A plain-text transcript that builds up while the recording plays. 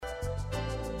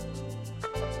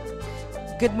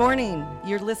Good morning.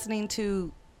 You're listening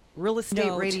to Real Estate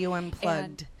Note Radio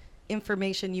Unplugged.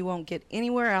 Information you won't get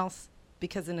anywhere else,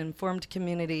 because an informed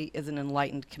community is an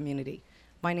enlightened community.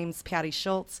 My name's Patty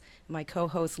Schultz, and my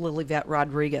co-host Lilivette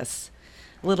Rodriguez.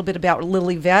 A little bit about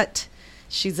Lilivette.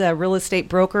 She's a real estate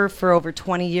broker for over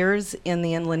 20 years in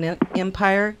the Inland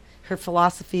Empire. Her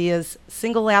philosophy is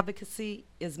single advocacy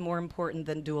is more important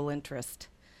than dual interest.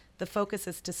 The focus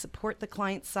is to support the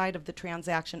client side of the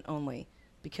transaction only,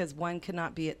 because one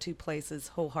cannot be at two places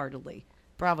wholeheartedly.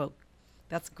 Bravo.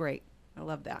 That's great. I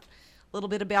love that. A little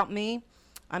bit about me.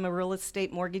 I'm a real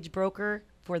estate mortgage broker.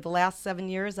 For the last 7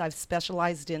 years, I've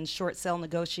specialized in short sale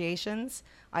negotiations.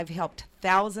 I've helped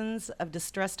thousands of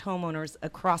distressed homeowners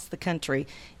across the country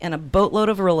and a boatload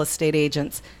of real estate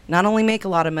agents not only make a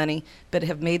lot of money, but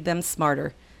have made them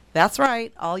smarter. That's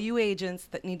right. All you agents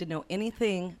that need to know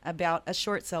anything about a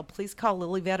short sale, please call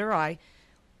Lilivette or I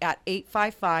at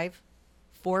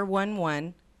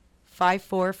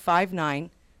 855-411-5459.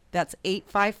 That's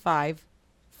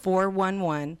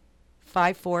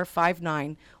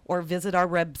 855-411-5459, or visit our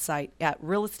website at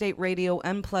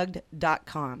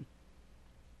realestateradiounplugged.com.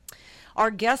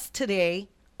 Our guests today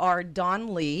are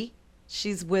Dawn Lee.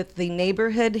 She's with the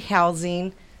Neighborhood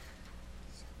Housing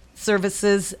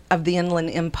Services of the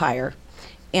Inland Empire.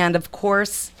 And of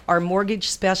course, our mortgage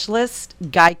specialist,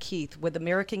 Guy Keith, with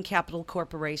American Capital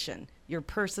Corporation, your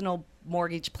personal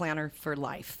mortgage planner for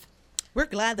life. We're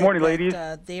glad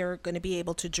that they're going to be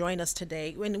able to join us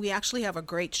today. And we actually have a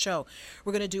great show.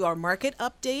 We're going to do our market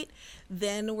update.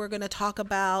 Then we're going to talk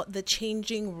about the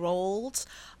changing roles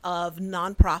of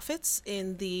nonprofits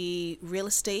in the real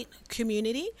estate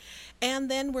community.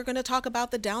 And then we're going to talk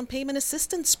about the down payment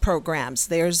assistance programs.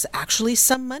 There's actually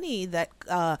some money that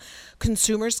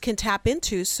consumers can tap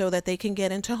into so that they can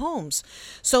get into homes.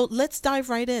 So let's dive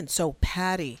right in. So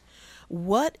Patty,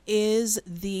 what is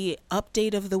the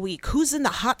update of the week? Who's in the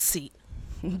hot seat?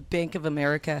 Bank of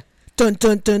America. Dun,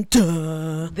 dun, dun,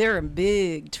 dun. They're in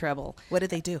big trouble. What did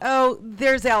they do? Oh,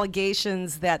 there's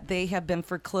allegations that they have been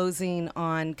foreclosing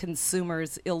on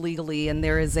consumers illegally, and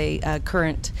there is a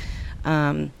current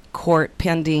court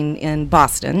pending in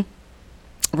Boston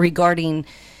regarding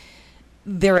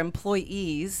their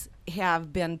employees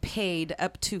have been paid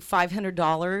up to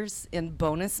 $500 in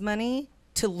bonus money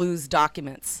to lose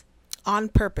documents. On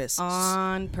purpose.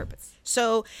 On purpose.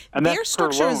 So their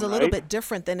structure is a little bit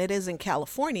different than it is in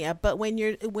California. But when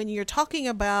you're talking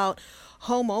about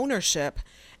home ownership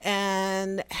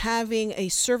and having a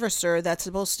servicer that's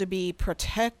supposed to be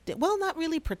not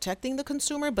really protecting the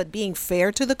consumer, but being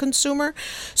fair to the consumer.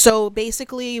 So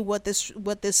basically, what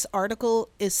this article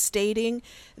is stating,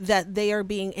 that they are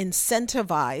being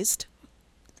incentivized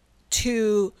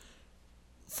to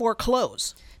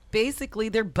foreclose. Basically,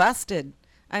 they're busted.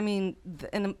 I mean,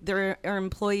 and there are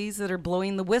employees that are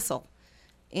blowing the whistle.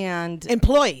 And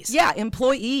employees. Yeah,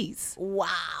 employees.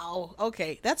 Wow.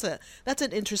 Okay, that's an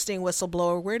interesting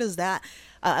whistleblower. Where does that?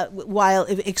 While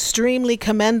extremely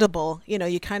commendable,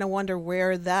 you kind of wonder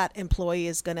where that employee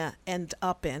is going to end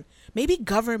up in. Maybe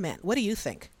government. What do you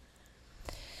think?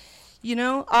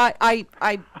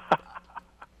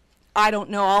 I don't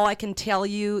know. All I can tell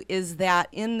you is that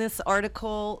in this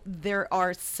article, there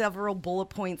are several bullet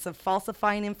points of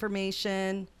falsifying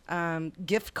information,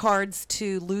 gift cards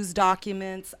to lose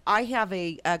documents. I have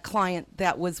a client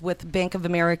that was with Bank of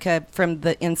America from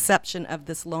the inception of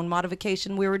this loan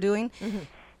modification we were doing. Mm-hmm.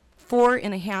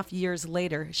 4.5 years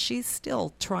later, she's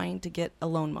still trying to get a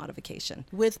loan modification.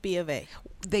 With B of A.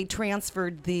 They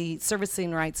transferred the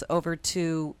servicing rights over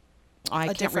to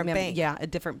a different bank. Yeah, a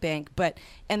different bank.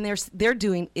 And they're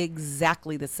doing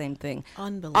exactly the same thing.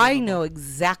 Unbelievable. I know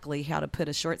exactly how to put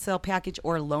a short sale package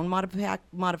or a loan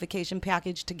modification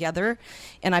package together.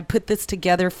 And I put this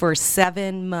together for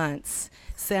 7 months,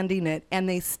 sending it, and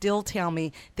they still tell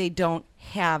me they don't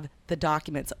have the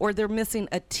documents, or they're missing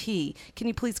a T. Can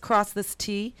you please cross this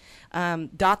T,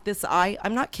 dot this I?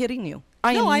 I'm not kidding you.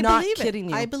 I am not kidding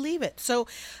you. I believe it. So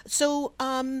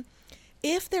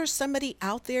if there's somebody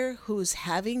out there who's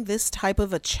having this type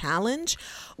of a challenge,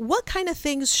 what kind of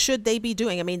things should they be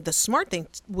doing? I mean, the smart thing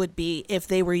would be if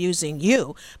they were using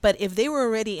you, but if they were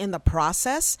already in the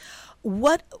process,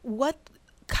 what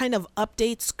kind of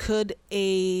updates could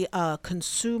a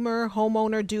consumer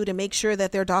homeowner do to make sure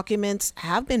that their documents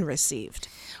have been received?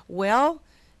 Well,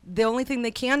 the only thing they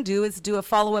can do is do a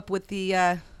follow-up with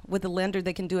the lender.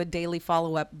 They can do a daily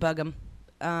follow-up, bug them.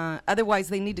 Otherwise,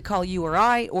 they need to call you or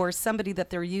I or somebody that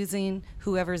they're using,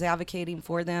 whoever's advocating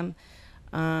for them.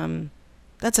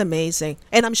 That's amazing.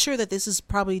 And I'm sure that this is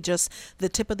probably just the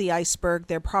tip of the iceberg.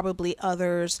 There are probably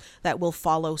others that will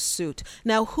follow suit.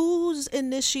 Now, who's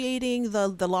initiating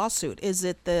the lawsuit? Is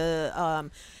it the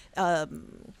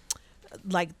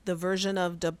like the version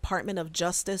of Department of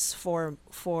Justice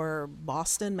for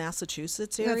Boston,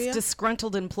 Massachusetts area? It's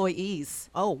disgruntled employees.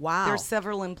 Oh, wow. There's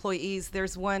several employees.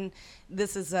 There's one,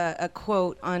 this is a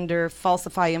quote under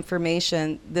falsify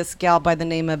information. This gal by the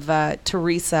name of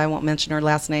Teresa, I won't mention her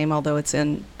last name, although it's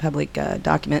in public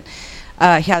document,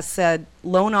 has said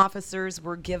loan officers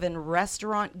were given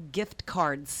restaurant gift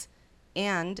cards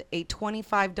and a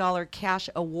 $25 cash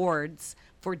awards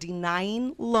for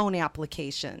denying loan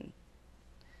application.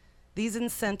 These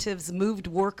incentives moved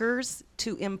workers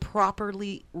to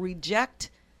improperly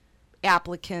reject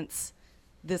applicants,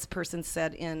 this person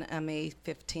said in a May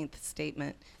 15th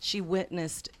statement. She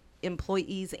witnessed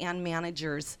employees and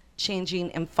managers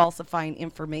changing and falsifying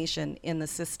information in the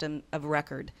system of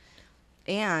record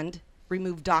and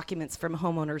removed documents from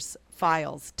homeowners'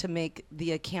 files to make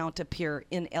the account appear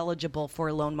ineligible for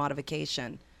a loan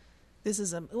modification. This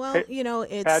is Patty?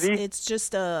 it's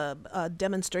just a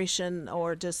demonstration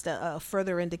or just a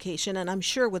further indication, and I'm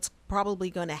sure what's probably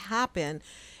going to happen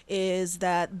is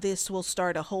that this will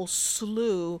start a whole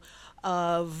slew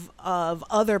of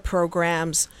other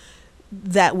programs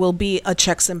that will be a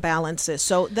checks and balances.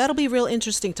 So that'll be real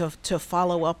interesting to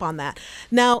follow up on that.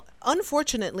 Now,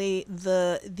 unfortunately,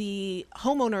 the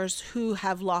homeowners who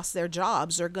have lost their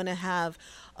jobs are going to have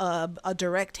a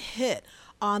direct hit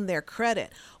on their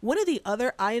credit. One of the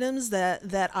other items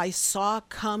that I saw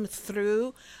come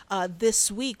through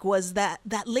this week was that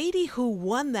lady who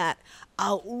won that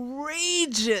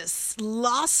outrageous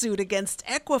lawsuit against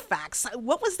Equifax.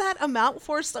 What was that amount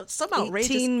for? Some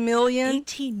outrageous $18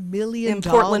 million in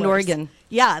Portland, Oregon.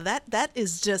 Yeah, that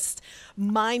is just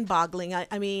mind-boggling.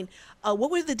 I mean,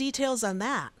 what were the details on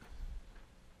that?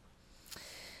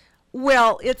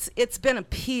 Well, it's been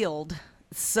appealed.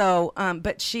 So,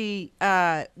 but she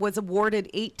was awarded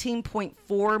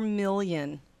 $18.4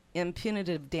 million in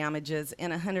punitive damages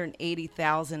and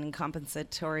 $180,000 in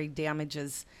compensatory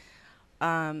damages.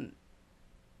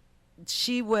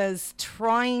 She was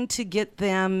trying to get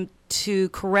them to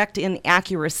correct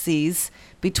inaccuracies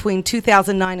between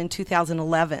 2009 and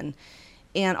 2011,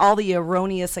 and all the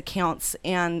erroneous accounts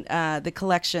and the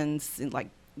collections, like.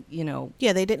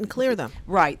 Yeah, they didn't clear them.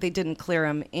 Right, they didn't clear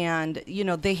them, and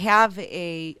they have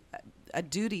a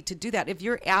duty to do that. If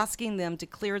you're asking them to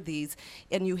clear these,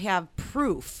 and you have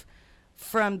proof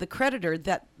from the creditor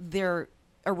that they're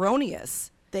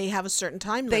erroneous, they have a certain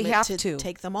time limit to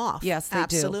take them off. Yes, they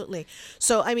absolutely.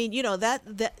 So, I mean,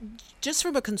 that just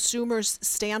from a consumer's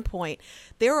standpoint,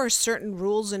 there are certain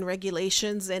rules and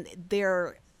regulations, and there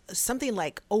are something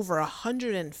like over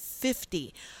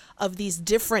 150 of these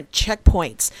different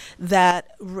checkpoints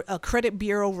that credit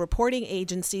bureau reporting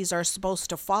agencies are supposed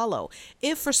to follow.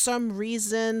 If for some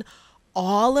reason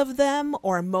all of them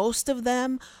or most of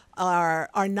them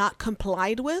are not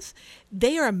complied with,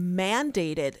 they are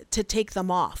mandated to take them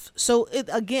off. So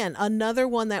again, another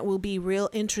one that will be real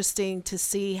interesting to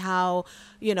see how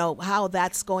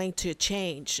that's going to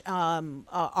change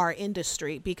our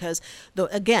industry, because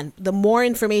the more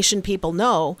information people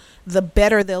know, the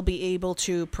better they'll be able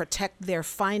to protect their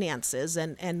finances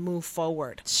and move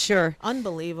forward. Sure.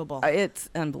 Unbelievable. It's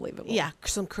unbelievable. Yeah,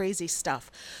 some crazy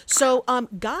stuff. So,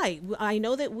 Guy, I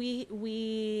know that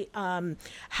we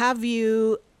have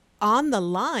you on the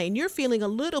line. You're feeling a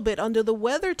little bit under the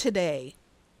weather today.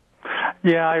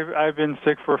 Yeah, I've been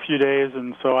sick for a few days,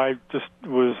 and so I just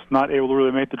was not able to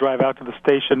really make the drive out to the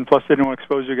station. Plus, they didn't want to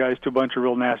expose you guys to a bunch of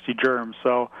real nasty germs.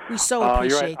 So we so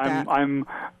appreciate you're right. that.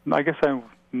 I guess I'm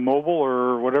mobile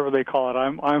or whatever they call it.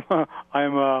 I'm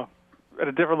at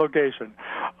a different location.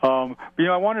 But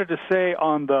I wanted to say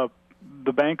on the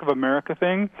Bank of America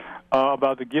thing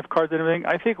about the gift cards and everything.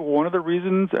 I think one of the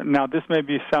reasons, now this may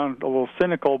sound a little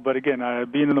cynical, but again,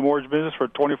 being in the mortgage business for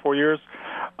 24 years,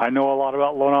 I know a lot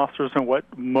about loan officers and what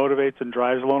motivates and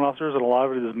drives loan officers, and a lot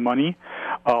of it is money,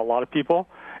 a lot of people.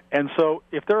 And so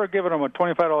if they're giving them a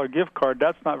 $25 gift card,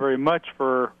 that's not very much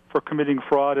for committing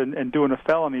fraud and doing a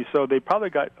felony. So they probably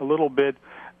got a little bit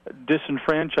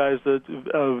disenfranchised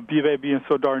of B of A being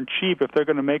so darn cheap. If they're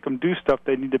going to make them do stuff,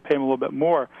 they need to pay them a little bit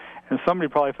more. And somebody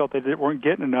probably felt they weren't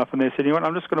getting enough, and they said, you know what,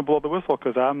 I'm just going to blow the whistle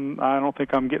because I don't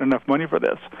think I'm getting enough money for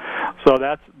this. So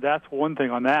that's one thing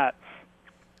on that.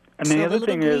 And so the other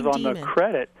thing is on demon. the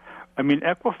credit. I mean,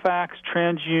 Equifax,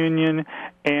 TransUnion,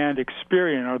 and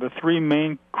Experian are the three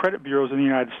main credit bureaus in the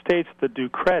United States that do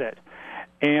credit.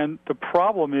 And the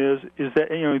problem is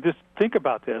that, just think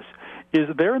about this, is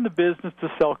they're in the business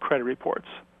to sell credit reports.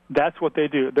 That's what they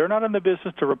do. They're not in the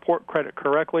business to report credit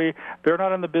correctly. They're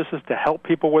not in the business to help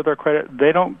people with their credit.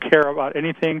 They don't care about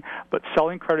anything but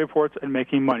selling credit reports and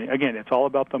making money. Again, it's all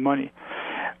about the money.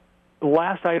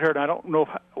 Last I heard, I don't know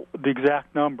the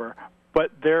exact number,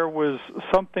 but there was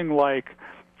something like,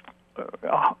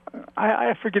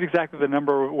 I forget exactly the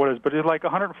number what it is, but it's like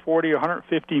 140 or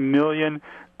 150 million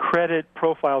credit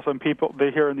profiles on people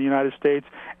here in the United States,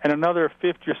 and another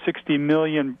 50 or 60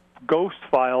 million ghost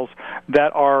files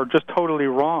that are just totally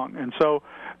wrong. And so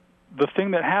the thing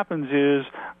that happens is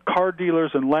car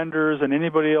dealers and lenders and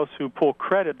anybody else who pull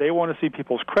credit, they want to see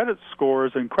people's credit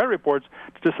scores and credit reports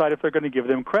to decide if they're going to give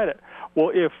them credit.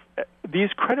 Well, if these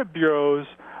credit bureaus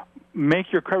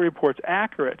make your credit reports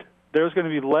accurate, there's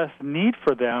going to be less need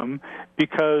for them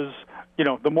because,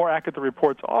 the more accurate the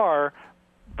reports are,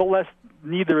 the less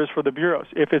need there is for the bureaus.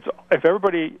 If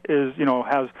everybody is,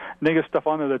 has negative stuff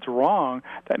on there that's wrong,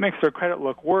 that makes their credit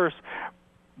look worse.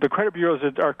 The credit bureaus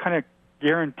are kind of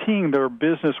guaranteeing their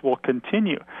business will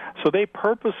continue. So they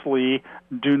purposely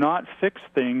do not fix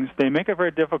things. They make it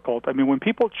very difficult. I mean, when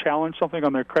people challenge something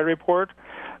on their credit report,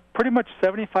 pretty much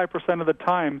 75% of the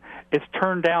time it's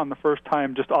turned down the first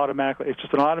time just automatically. It's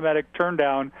just an automatic turn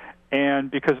down, and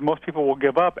because most people will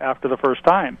give up after the first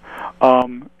time.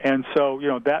 And so,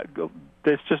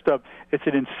 it's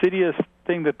an insidious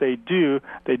thing that they do.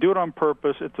 They do it on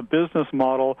purpose. It's a business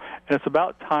model, and it's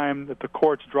about time that the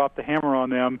courts drop the hammer on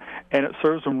them, and it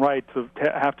serves them right to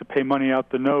have to pay money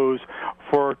out the nose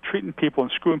for treating people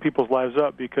and screwing people's lives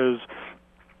up, because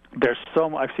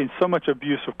I've seen so much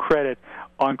abuse of credit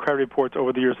on credit reports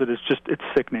over the years that it's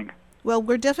sickening. Well,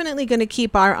 we're definitely going to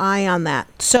keep our eye on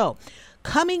that. So,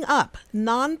 coming up,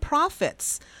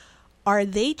 nonprofits, are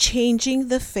they changing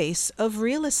the face of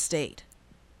real estate?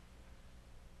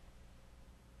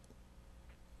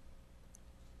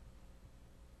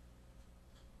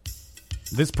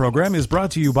 This program is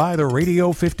brought to you by the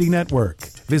Radio 50 Network.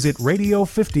 Visit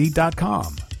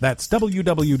radio50.com. That's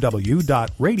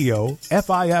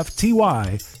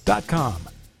www.radio50ty.com.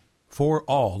 For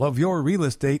all of your real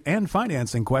estate and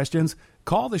financing questions,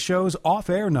 call the show's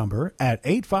off-air number at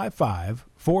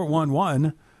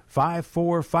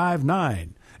 855-411-5459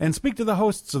 and speak to the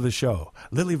hosts of the show,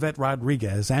 Lilivette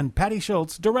Rodriguez and Patty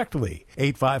Schultz, directly,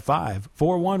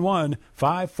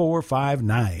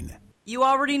 855-411-5459. You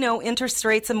already know interest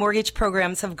rates and mortgage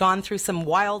programs have gone through some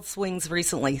wild swings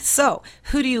recently. So,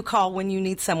 who do you call when you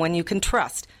need someone you can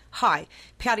trust? Hi,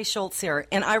 Patty Schultz here,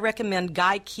 and I recommend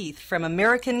Guy Keith from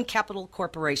American Capital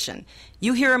Corporation.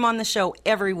 You hear him on the show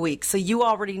every week, so you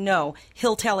already know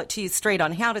he'll tell it to you straight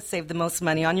on how to save the most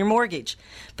money on your mortgage.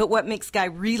 But what makes Guy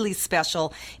really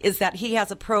special is that he has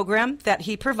a program that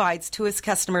he provides to his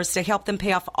customers to help them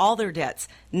pay off all their debts,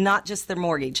 not just their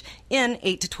mortgage, in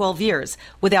 8 to 12 years,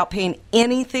 without paying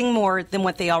anything more than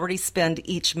what they already spend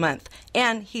each month.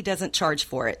 And he doesn't charge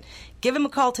for it. Give him a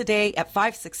call today at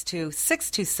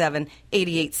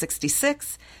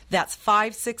 562-627-8866. That's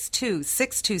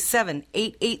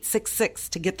 562-627-8866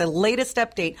 to get the latest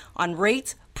update on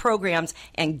rates, programs,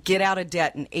 and get out of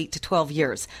debt in 8 to 12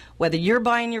 years. Whether you're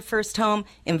buying your first home,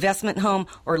 investment home,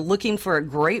 or looking for a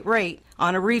great rate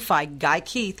on a refi, Guy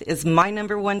Keith is my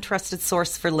number one trusted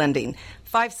source for lending.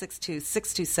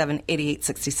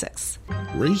 562-627-8866.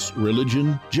 Race,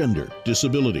 religion, gender,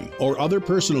 disability, or other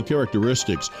personal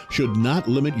characteristics should not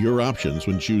limit your options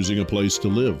when choosing a place to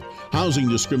live. Housing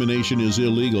discrimination is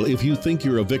illegal. If you think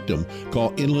you're a victim,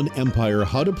 call Inland Empire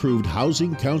HUD-approved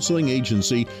housing counseling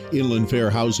agency, Inland Fair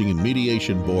Housing and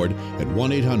Mediation Board at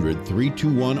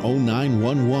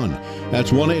 1-800-321-0911.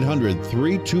 That's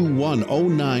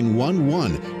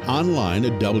 1-800-321-0911. Online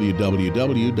at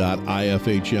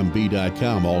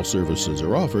www.ifhmb.com. All services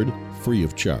are offered free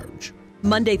of charge.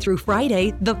 Monday through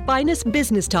Friday, the finest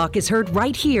business talk is heard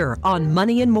right here on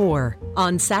Money and More.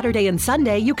 On Saturday and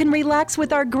Sunday, you can relax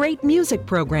with our great music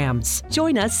programs.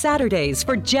 Join us Saturdays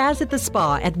for Jazz at the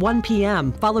Spa at 1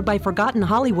 p.m., followed by Forgotten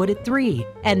Hollywood at 3,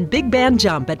 and Big Band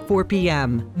Jump at 4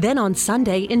 p.m. Then on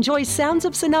Sunday, enjoy Sounds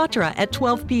of Sinatra at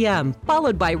 12 p.m.,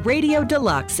 followed by Radio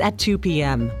Deluxe at 2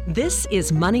 p.m. This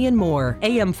is Money and More,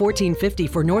 AM 1450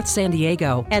 for North San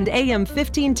Diego and AM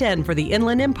 1510 for the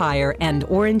Inland Empire and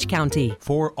Orange County.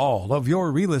 For all of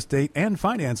your real estate and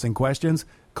financing questions,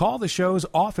 call the show's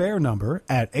off-air number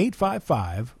at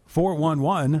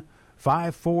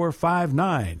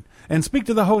 855-411-5459 and speak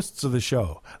to the hosts of the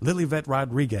show, Lilivette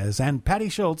Rodriguez and Patty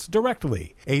Schultz,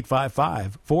 directly,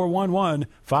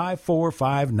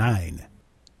 855-411-5459.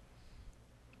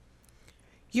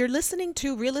 You're listening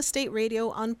to Real Estate Radio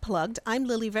Unplugged. I'm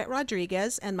Lilivette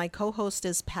Rodriguez, and my co-host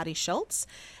is Patty Schultz.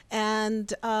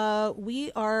 And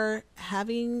we are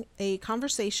having a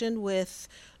conversation with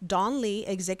Dawn Lee,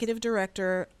 Executive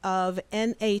Director of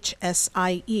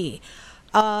NHSIE.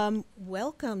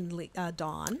 Welcome,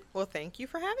 Dawn. Well, thank you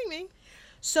for having me.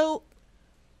 So,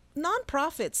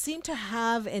 nonprofits seem to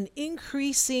have an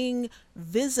increasing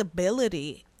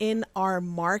visibility in our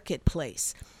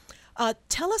marketplace.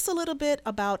 Tell us a little bit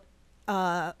about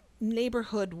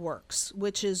Neighborhood Works,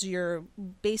 which is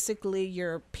basically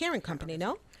your parent company,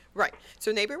 no? Right.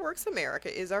 So Neighborhood Works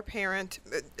America is our parent.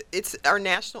 It's our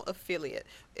national affiliate.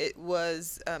 It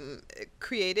was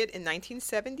created in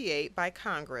 1978 by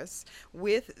Congress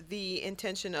with the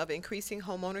intention of increasing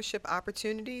homeownership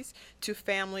opportunities to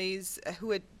families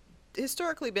who had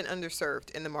historically been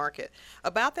underserved in the market.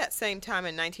 About that same time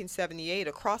in 1978,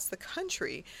 across the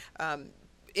country,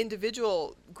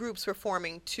 individual groups were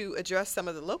forming to address some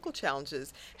of the local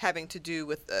challenges having to do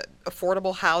with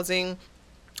affordable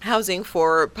housing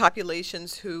for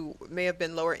populations who may have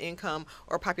been lower income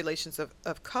or populations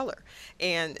of color.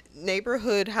 And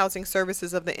Neighborhood Housing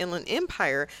Services of the Inland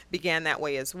Empire began that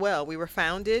way as well. We were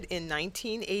founded in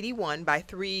 1981 by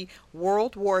 3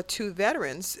 World War II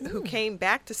veterans who came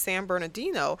back to San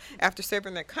Bernardino after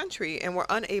serving their country and were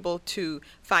unable to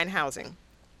find housing.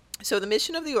 So the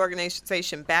mission of the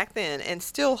organization back then, and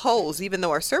still holds, even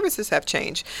though our services have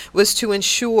changed, was to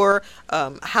ensure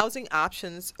housing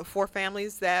options for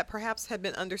families that perhaps had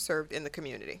been underserved in the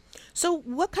community. So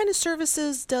what kind of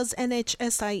services does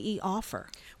NHSIE offer?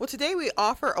 Well, today we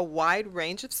offer a wide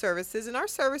range of services, and our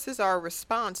services are a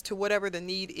response to whatever the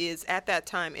need is at that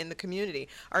time in the community.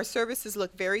 Our services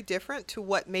look very different to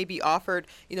what may be offered,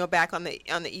 back on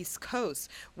the East Coast.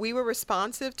 We were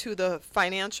responsive to the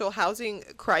financial housing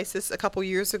crisis a couple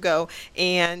years ago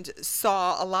and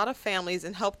saw a lot of families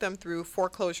and helped them through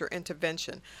foreclosure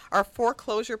intervention. Our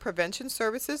foreclosure prevention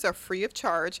services are free of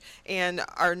charge and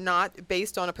are not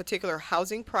based on a particular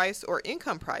housing price or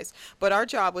income price, but our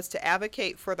job was to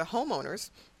advocate for the homeowners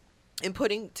in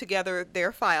putting together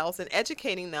their files and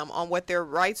educating them on what their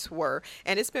rights were.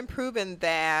 And it's been proven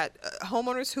that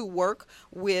homeowners who work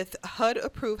with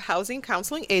HUD-approved housing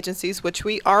counseling agencies, which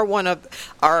we are one of,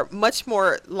 are much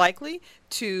more likely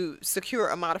to secure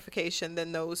a modification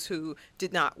than those who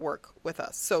did not work with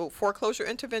us. So foreclosure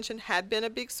intervention had been a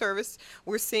big service.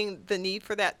 We're seeing the need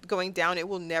for that going down. It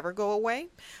will never go away.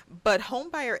 But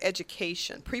homebuyer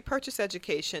education, pre-purchase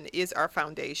education, is our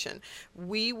foundation.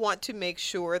 We want to make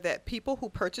sure that people who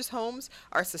purchase homes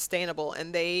are sustainable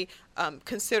and they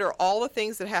consider all the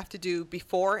things that have to do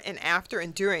before and after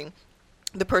and during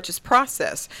the purchase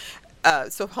process.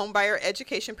 So homebuyer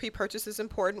education pre-purchase is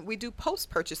important. We do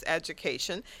post-purchase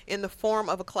education in the form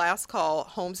of a class called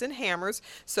Homes and Hammers.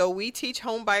 So we teach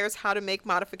homebuyers how to make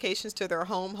modifications to their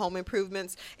home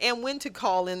improvements, and when to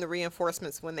call in the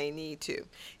reinforcements when they need to.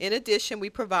 In addition, we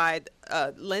provide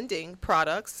lending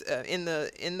products in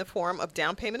the form of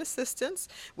down payment assistance.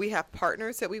 We have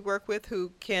partners that we work with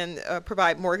who can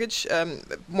provide mortgage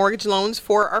loans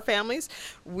for our families.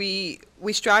 We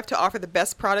strive to offer the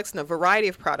best products and a variety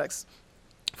of products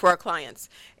for our clients.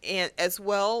 And as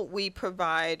well, we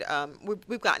provide,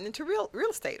 we've gotten into real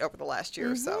estate over the last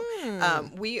year or so.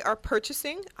 We are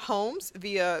purchasing homes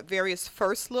via various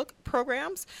first look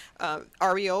programs,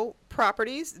 REO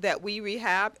properties that we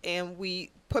rehab and we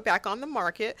put back on the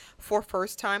market for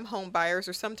first-time home buyers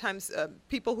or sometimes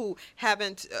people who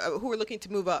are looking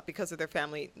to move up because of their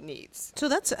family needs. So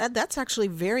that's actually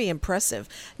very impressive.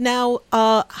 Now,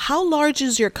 how large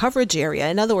is your coverage area?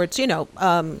 In other words,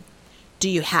 do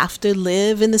you have to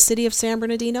live in the city of San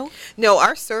Bernardino? No,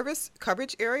 our service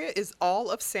coverage area is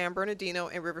all of San Bernardino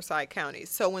and Riverside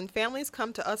counties. So when families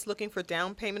come to us looking for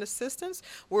down payment assistance,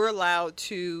 we're allowed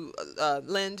to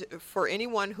lend for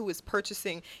anyone who is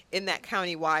purchasing in that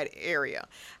county-wide area.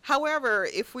 However,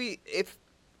 if we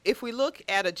look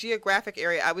at a geographic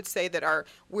area, I would say that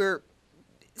we're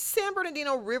San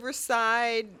Bernardino,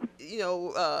 Riverside,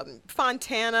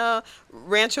 Fontana,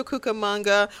 Rancho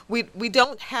Cucamonga. We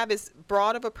don't have as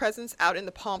broad of a presence out in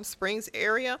the Palm Springs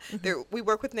area. We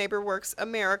work with NeighborWorks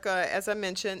America, as I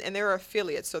mentioned, and there are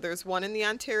affiliates. So there's one in the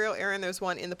Ontario area and there's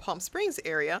one in the Palm Springs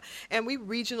area. And we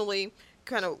regionally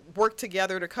kind of work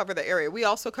together to cover the area. We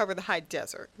also cover the high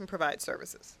desert and provide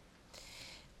services.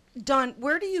 Dawn,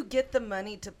 where do you get the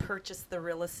money to purchase the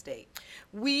real estate?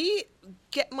 We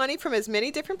get money from as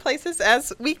many different places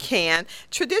as we can.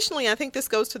 Traditionally, I think this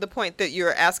goes to the point that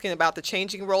you're asking about the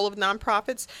changing role of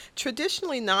nonprofits.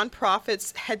 Traditionally,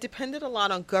 nonprofits had depended a lot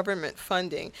on government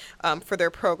funding for their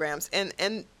programs.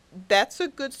 And that's a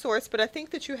good source, but I think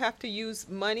that you have to use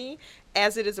money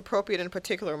as it is appropriate in a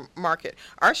particular market.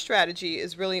 Our strategy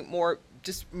is really more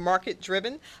just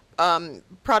market-driven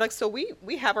products. So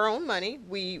we have our own money.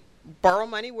 We borrow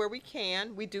money where we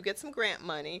can. We do get some grant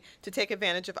money to take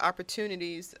advantage of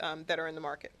opportunities that are in the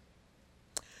market.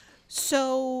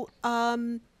 So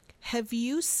have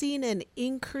you seen an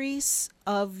increase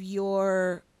of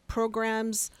your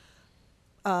programs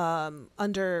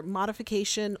under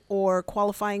modification or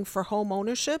qualifying for home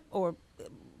ownership, or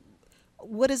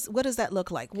what does that look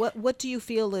like? What do you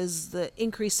feel is the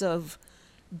increase of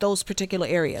those particular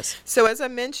areas? So as I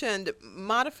mentioned,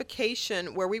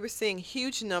 modification, where we were seeing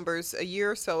huge numbers a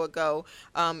year or so ago,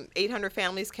 800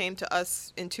 families came to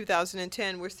us in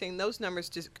 2010. We're seeing those numbers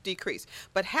decrease.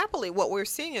 But happily, what we're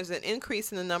seeing is an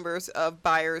increase in the numbers of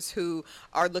buyers who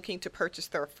are looking to purchase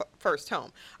their first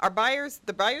home.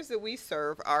 The buyers that we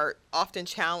serve are often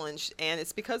challenged, and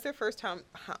it's because they're first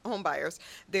home buyers.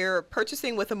 They're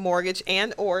purchasing with a mortgage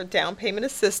and or down payment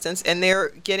assistance, and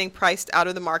they're getting priced out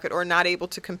of the market or not able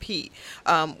to compete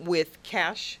with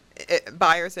cash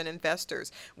buyers and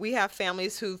investors. We have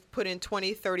families who've put in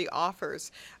 20, 30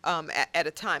 offers at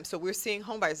a time. So we're seeing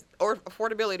home buyers, or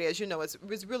affordability, as you know, is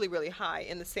really, really high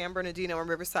in the San Bernardino and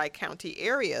Riverside County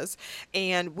areas,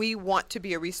 and we want to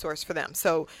be a resource for them.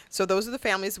 So those are the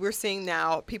families we're seeing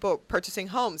now, people purchasing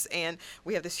homes, and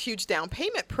we have this huge down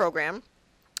payment program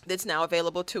that's now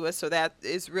available to us, so that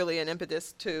is really an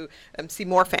impetus to see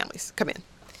more families come in.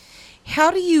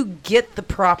 How do you get the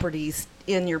properties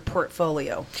in your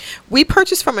portfolio? We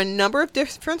purchase from a number of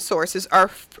different sources.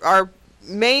 Our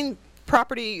main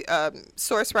property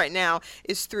source right now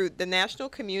is through the National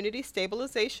Community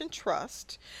Stabilization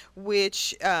Trust,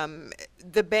 which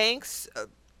the banks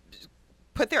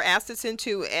put their assets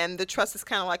into, and the trust is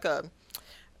kind of like a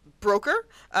broker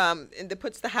and that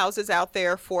puts the houses out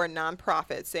there for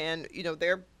nonprofits, and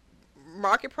they're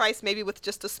market price, maybe with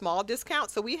just a small discount.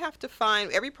 So we have to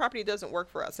find, every property doesn't work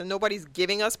for us, and nobody's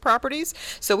giving us properties.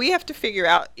 So we have to figure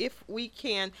out if we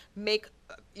can make,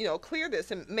 clear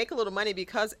this and make a little money,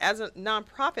 because as a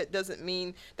nonprofit doesn't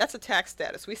mean that's a tax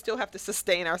status. We still have to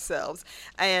sustain ourselves.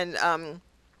 And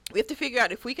we have to figure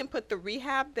out if we can put the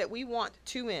rehab that we want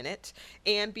to in it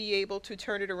and be able to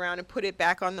turn it around and put it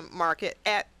back on the market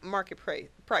at market price.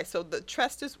 So the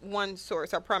trust is one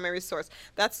source, our primary source.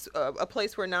 That's a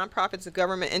place where nonprofits and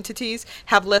government entities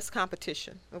have less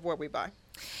competition of where we buy.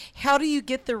 How do you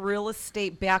get the real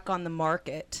estate back on the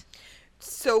market?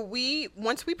 So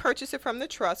once we purchase it from the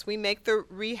trust, we make the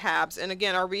rehabs, and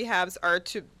again, our rehabs are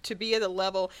to be at a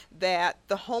level that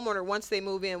the homeowner, once they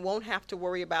move in, won't have to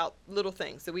worry about little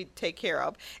things that we take care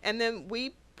of. And then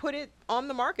we put it on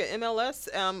the market. MLS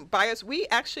buyers, we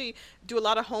actually do a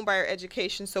lot of home buyer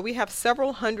education, so we have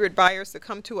several hundred buyers that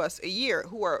come to us a year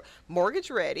who are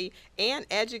mortgage ready and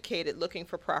educated looking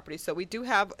for property. So we do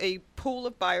have a pool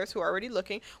of buyers who are already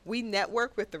looking. We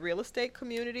network with the real estate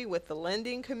community, with the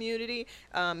lending community,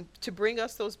 to bring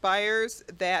us those buyers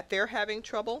that they're having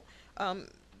trouble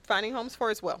finding homes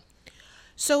for as well.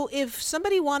 So if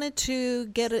somebody wanted to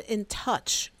get in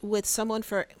touch with someone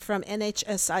from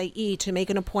NHSIE to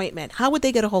make an appointment, how would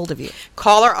they get a hold of you?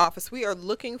 Call our office. We are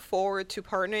looking forward to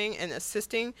partnering and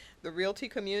assisting the realty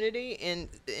community in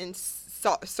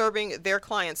serving their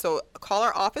clients. So call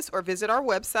our office or visit our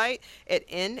website at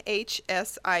nhsie.org.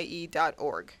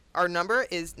 Our number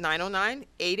is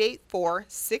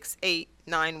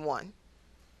 909-884-6891.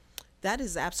 That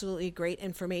is absolutely great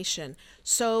information.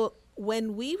 So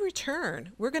when we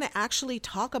return, we're going to actually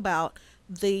talk about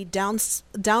the down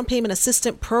payment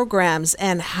assistance programs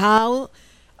and how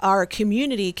our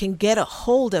community can get a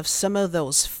hold of some of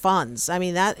those funds. I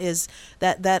mean, that is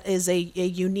a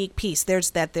unique piece.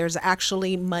 There's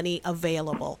actually money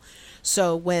available.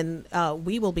 So when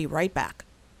we will be right back.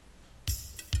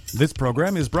 This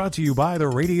program is brought to you by the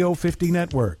Radio 50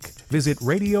 Network. Visit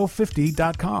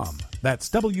radio50.com. That's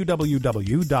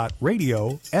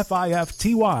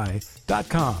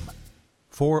www.radio50ty.com.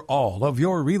 For all of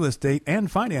your real estate and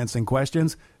financing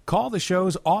questions, call the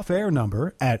show's off-air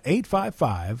number at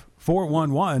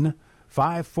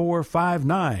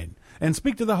 855-411-5459 and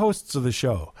speak to the hosts of the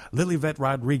show, Lilivette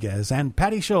Rodriguez and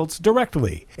Patty Schultz,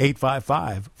 directly,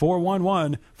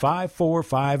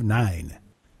 855-411-5459.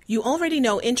 You already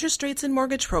know interest rates and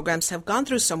mortgage programs have gone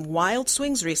through some wild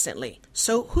swings recently.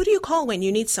 So who do you call when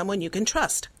you need someone you can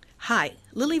trust? Hi,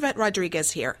 Lilivette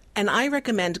Rodriguez here. And I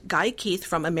recommend Guy Keith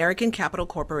from American Capital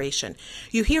Corporation.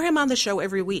 You hear him on the show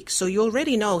every week, so you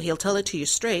already know he'll tell it to you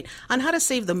straight on how to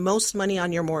save the most money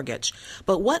on your mortgage.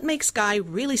 But what makes Guy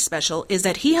really special is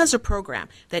that he has a program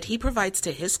that he provides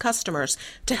to his customers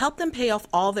to help them pay off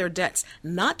all their debts,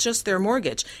 not just their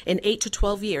mortgage, in 8 to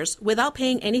 12 years without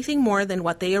paying anything more than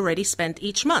what they already spent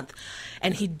each month.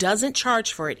 And he doesn't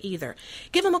charge for it either.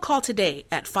 Give him a call today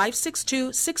at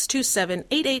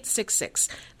 562-627-8866.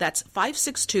 That's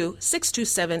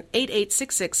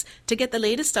 562-627-8866 to get the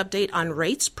latest update on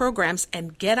rates, programs,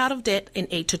 and get out of debt in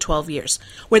 8 to 12 years.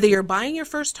 Whether you're buying your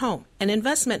first home, an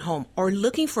investment home, or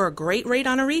looking for a great rate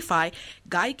on a refi,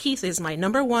 Guy Keith is my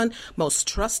 #1 most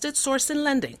trusted source in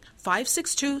lending.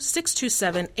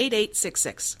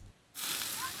 562-627-8866.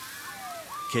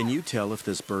 Can you tell if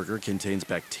this burger contains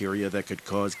bacteria that could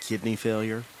cause kidney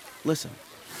failure? Listen.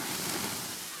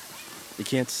 You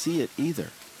can't see it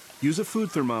either. Use a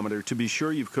food thermometer to be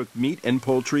sure you've cooked meat and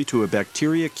poultry to a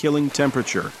bacteria-killing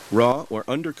temperature. Raw or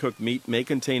undercooked meat may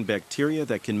contain bacteria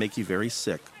that can make you very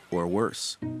sick, or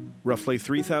worse. Roughly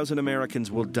 3,000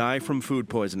 Americans will die from food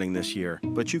poisoning this year,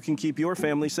 but you can keep your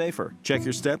family safer. Check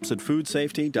your steps at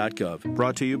foodsafety.gov.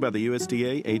 Brought to you by the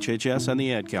USDA, HHS, and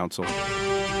the Ad Council.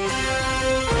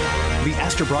 The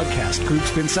Astor Broadcast Group's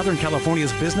been Southern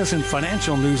California's business and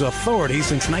financial news authority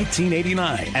since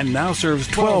 1989 and now serves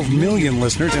 12 million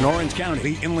listeners in Orange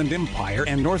County, the Inland Empire,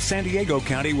 and North San Diego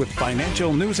County with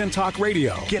financial news and talk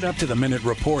radio. Get up-to-the-minute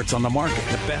reports on the market,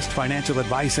 the best financial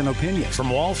advice and opinions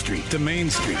from Wall Street to Main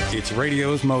Street. It's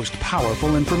radio's most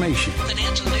powerful information.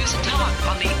 Financial news and talk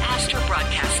on the Astor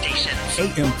Broadcast Stations.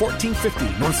 AM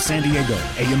 1450 North San Diego,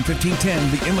 AM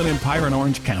 1510 the Inland Empire in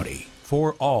Orange County.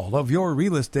 For all of your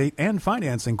real estate and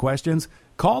financing questions,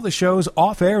 call the show's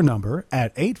off-air number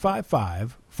at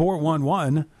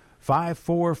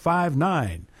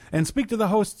 855-411-5459 and speak to the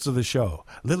hosts of the show,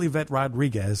 Lilivette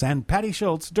Rodriguez and Patty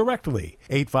Schultz, directly,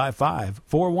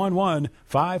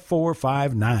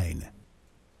 855-411-5459.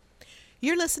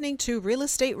 You're listening to Real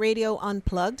Estate Radio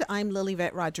Unplugged. I'm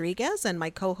Lilivette Rodriguez, and my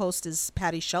co-host is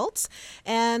Patty Schultz.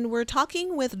 And we're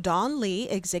talking with Dawn Lee,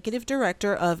 Executive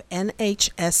Director of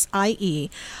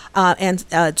NHSIE.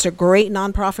 It's a great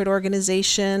nonprofit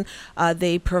organization.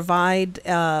 They provide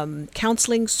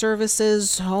counseling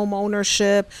services, home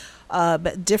ownership,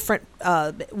 different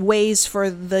ways for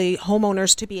the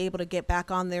homeowners to be able to get back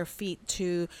on their feet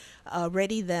to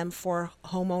ready them for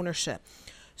home ownership.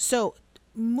 So,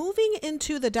 moving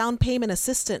into the down payment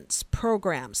assistance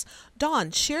programs,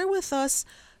 Dawn, share with us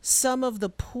some of the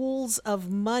pools of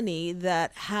money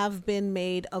that have been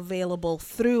made available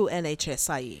through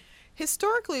NHSIE.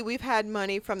 Historically, we've had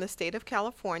money from the state of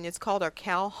California. It's called our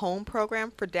Cal Home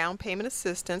Program for down payment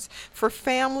assistance for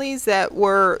families that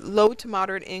were low to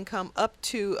moderate income up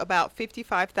to about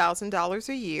 $55,000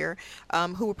 a year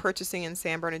who were purchasing in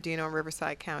San Bernardino and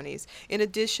Riverside counties. In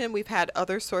addition, we've had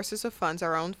other sources of funds,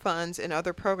 our own funds and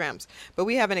other programs. But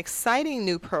we have an exciting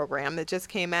new program that just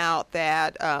came out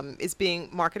that is being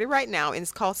marketed right now, and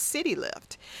it's called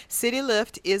CityLift.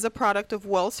 CityLift is a product of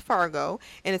Wells Fargo,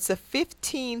 and it's a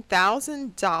 $15,000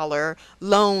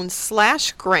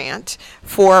 loan/grant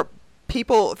for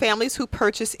families who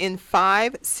purchase in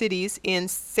 5 cities in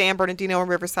San Bernardino and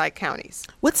Riverside counties.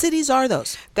 What cities are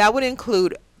those? That would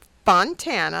include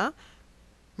Fontana,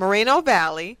 Moreno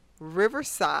Valley,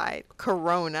 Riverside,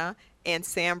 Corona, and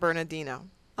San Bernardino.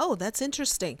 Oh, that's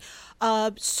interesting.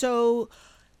 So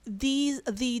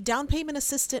the down payment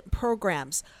assistant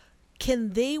programs,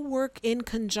 can they work in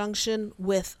conjunction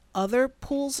with other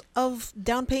pools of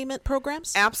down payment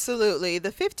programs? Absolutely.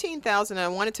 The $15,000, I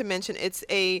wanted to mention, it's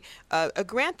a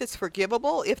grant that's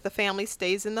forgivable if the family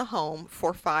stays in the home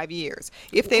for 5 years.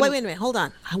 If they Wait a minute, hold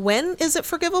on. When is it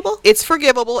forgivable? It's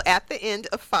forgivable at the end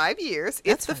of 5 years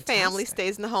That's if the family fantastic.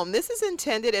 stays in the home. This is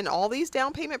intended, and all these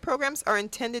down payment programs are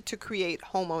intended to create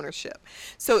home ownership.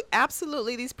 So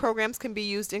absolutely, these programs can be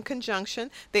used in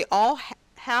conjunction. They all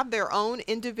have their own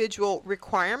individual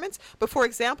requirements. But for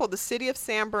example, the city of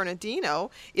San Bernardino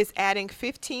is adding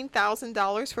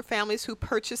 $15,000 for families who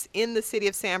purchase in the city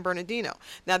of San Bernardino.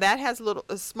 Now that has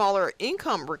smaller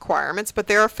income requirements, but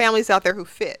there are families out there who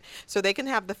fit. So they can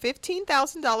have the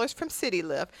 $15,000 from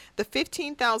CityLift, the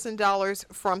 $15,000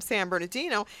 from San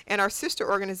Bernardino, and our sister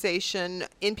organization,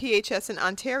 NPHS in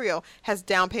Ontario, has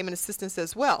down payment assistance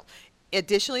as well.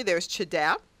 Additionally, there's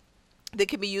CHDAP that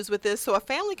can be used with this. So a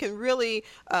family can really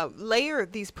layer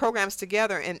these programs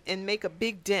together and make a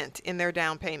big dent in their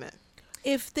down payment.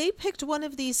 If they picked one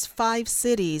of these 5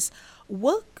 cities,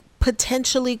 what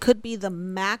potentially could be the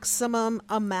maximum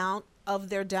amount of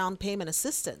their down payment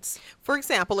assistance? For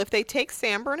example, if they take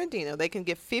San Bernardino, they can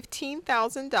get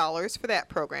 $15,000 for that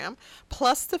program,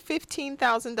 plus the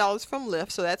 $15,000 from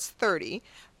Lyft, so that's $30,000,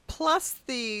 plus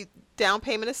the down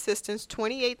payment assistance,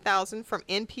 $28,000 from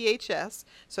NPHS,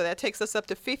 so that takes us up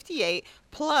to $58,000,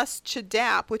 plus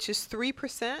CHDAP, which is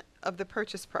 3% of the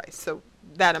purchase price, so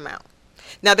that amount.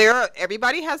 Now,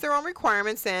 everybody has their own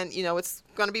requirements, and it's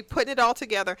going to be putting it all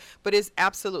together, but it's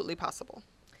absolutely possible.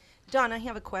 Dawn, I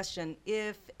have a question.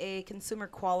 If a consumer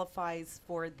qualifies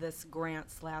for this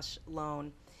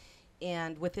grant/loan,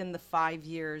 and within the 5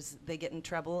 years they get in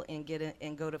trouble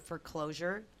and go to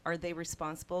foreclosure, are they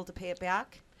responsible to pay it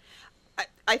back?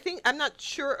 I think, I'm not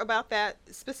sure about that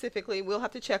specifically. We'll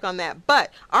have to check on that.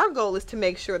 But our goal is to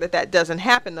make sure that doesn't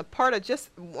happen. The part I just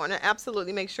want to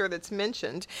absolutely make sure that's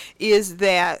mentioned is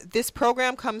that this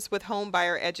program comes with home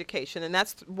buyer education, and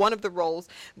that's one of the roles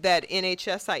that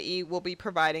NHSIE will be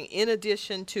providing in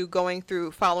addition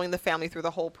to following the family through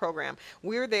the whole program.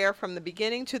 We're there from the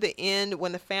beginning to the end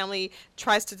when the family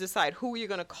tries to decide who you're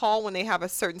going to call when they have a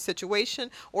certain situation,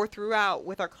 or throughout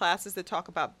with our classes that talk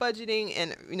about budgeting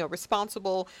and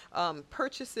responsible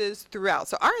purchases throughout.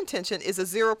 So our intention is a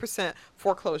 0%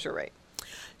 foreclosure rate.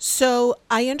 So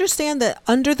I understand that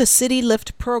under the City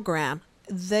Lift program,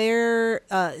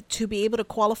 to be able to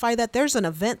qualify that, there's an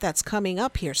event that's coming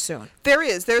up here soon.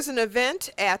 There's an event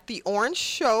at the Orange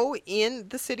Show in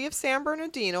the city of San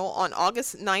Bernardino on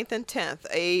August 9th and 10th.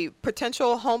 A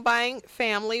potential home buying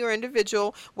family or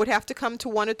individual would have to come to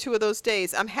one or two of those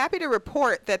days. I'm happy to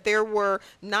report that there were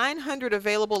 900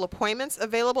 available appointments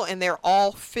available, and they're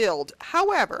all filled.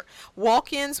 However,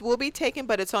 walk-ins will be taken,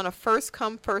 but it's on a first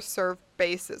come, first served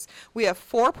basis. We have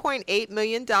 $4.8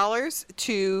 million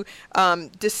to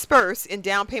disperse in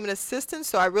down payment assistance,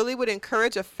 so I really would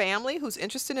encourage a family who's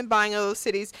interested in buying in those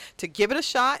cities to give it a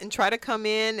shot and try to come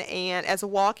in and as a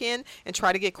walk-in and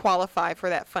try to get qualified for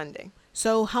that funding.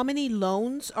 So how many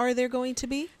loans are there going to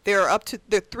be? There are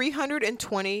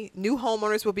 320 new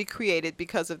homeowners will be created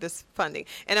because of this funding.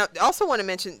 And I also want to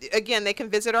mention, again, they can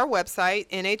visit our website,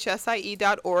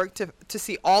 NHSIE.org, to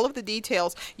see all of the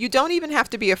details. You don't even have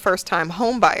to be a first-time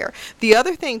home buyer. The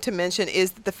other thing to mention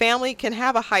is that the family can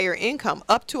have a higher income,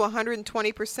 up to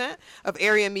 120% of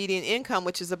area median income,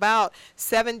 which is about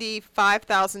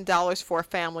 $75,000 for a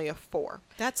family of four.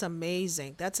 That's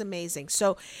amazing. That's amazing.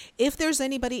 So if there's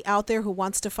anybody out there who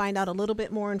wants to find out a little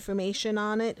bit more information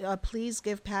on it, please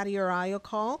give Patty or I a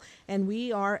call. And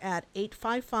we are at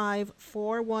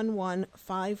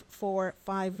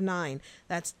 855-411-5459.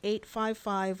 That's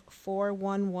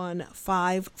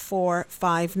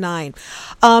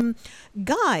 855-411-5459.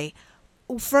 Guy,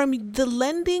 from the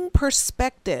lending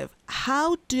perspective,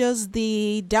 how does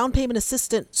the down payment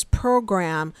assistance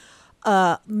program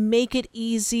make it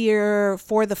easier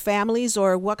for the families,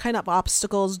 or what kind of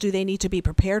obstacles do they need to be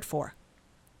prepared for?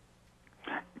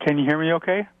 Can you hear me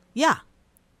okay? Yeah.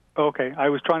 Okay. I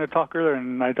was trying to talk earlier,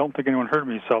 and I don't think anyone heard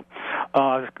me. So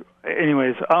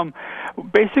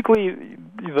basically,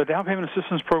 the down payment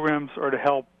assistance programs are to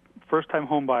help first-time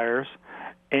home buyers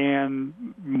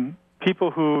and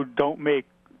people who don't make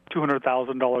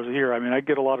 $200,000 a year. I mean, I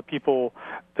get a lot of people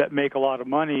that make a lot of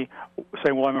money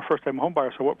saying, well, I'm a first-time home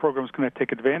buyer, so what programs can I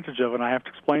take advantage of? And I have to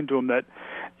explain to them that,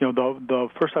 the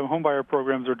first-time home buyer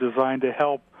programs are designed to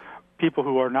help people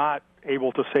who are not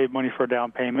able to save money for a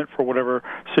down payment for whatever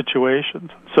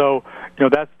situations. So,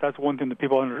 that's one thing that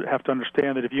people have to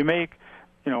understand, that if you make,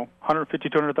 $150,000,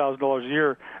 $200,000 a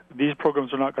year, these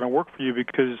programs are not going to work for you,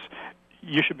 because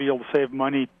you should be able to save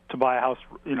money to buy a house,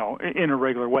 in a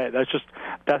regular way. That's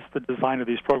the design of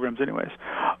these programs anyways.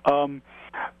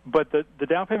 But the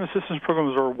down payment assistance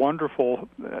programs are wonderful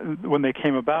when they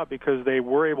came about, because they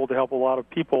were able to help a lot of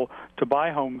people to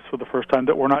buy homes for the first time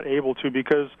that were not able to,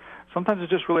 because sometimes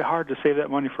it's just really hard to save that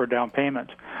money for a down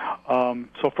payment.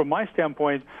 So from my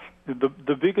standpoint,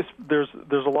 the biggest, there's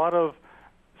a lot of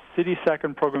city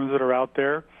second programs that are out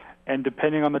there, and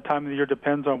depending on the time of the year,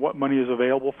 depends on what money is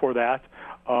available for that,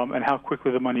 and how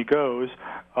quickly the money goes.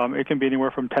 It can be anywhere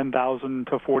from $10,000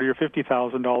 to $40,000 or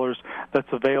 $50,000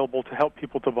 that's available to help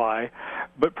people to buy.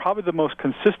 But probably the most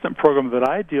consistent program that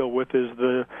I deal with is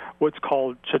what's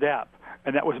called CHDAP,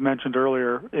 and that was mentioned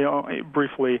earlier,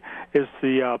 briefly, is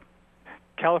the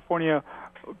California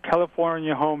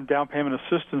Home Down Payment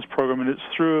Assistance Program, and it's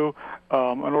through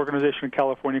an organization in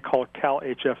California called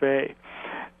CalHFA.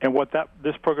 And what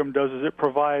this program does is it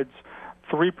provides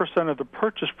 3% of the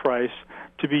purchase price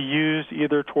to be used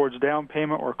either towards down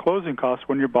payment or closing costs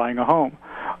when you're buying a home.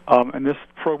 And this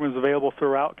program is available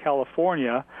throughout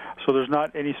California, so there's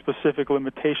not any specific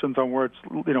limitations on where it's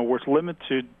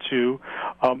limited to.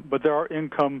 But there are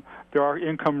income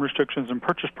restrictions and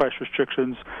purchase price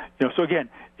restrictions. So again,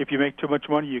 if you make too much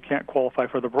money, you can't qualify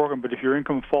for the program. But if your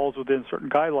income falls within certain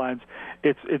guidelines,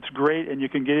 it's great, and you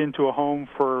can get into a home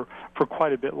for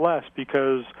quite a bit less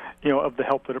because of the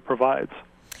help that it provides.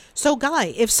 So,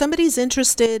 Guy, if somebody's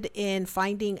interested in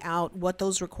finding out what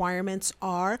those requirements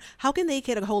are, how can they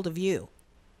get a hold of you?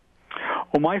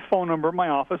 Well, my phone number at my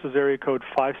office is area code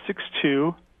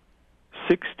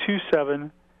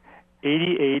 562-627-8866.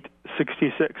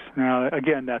 Now,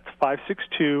 again, that's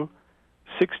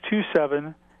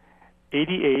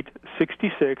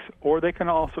 562-627-8866, or they can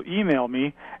also email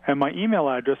me, and my email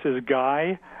address is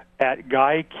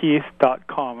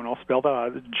guy@guykeith.com, and I'll spell that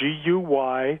out. It's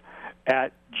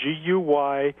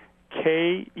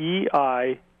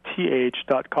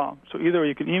GUY@GUYKEITH.com. So either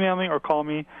you can email me or call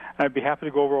me, and I'd be happy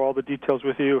to go over all the details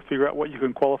with you, figure out what you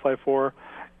can qualify for,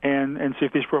 and see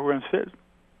if these programs fit.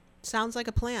 Sounds like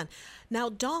a plan. Now,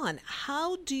 Dawn,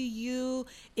 how do you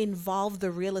involve the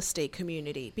real estate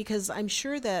community? Because I'm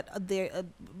sure that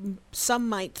some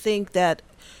might think that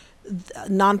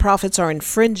nonprofits are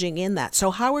infringing in that. So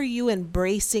how are you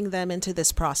embracing them into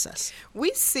this process?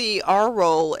 We see our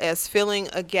role as filling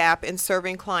a gap in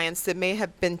serving clients that may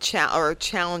have been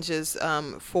challenges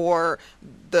for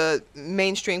the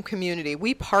mainstream community.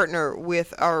 We partner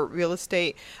with our real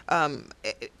estate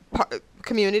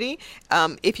community.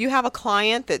 If you have a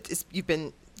client that you've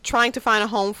been trying to find a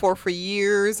home for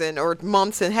years or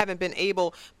months and haven't been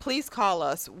able, please call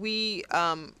us.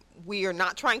 We are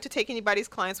not trying to take anybody's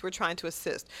clients. We're trying to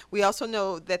assist. We also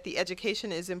know that the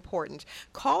education is important.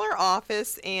 Call our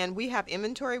office, and we have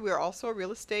inventory. We are also a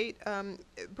real estate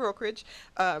brokerage.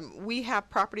 We have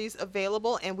properties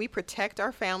available, and we protect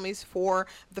our families for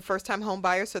the first-time home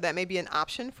buyers, so that may be an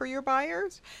option for your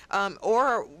buyers.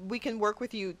 Or we can work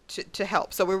with you to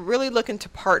help. So we're really looking to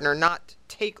partner, not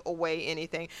take away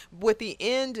anything, with the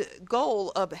end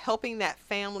goal of helping that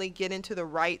family get into the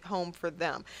right home for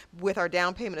them, with our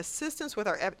down payment assistance, with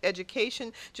our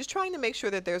education, just trying to make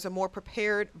sure that there's a more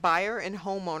prepared buyer and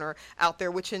homeowner out there,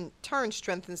 which in turn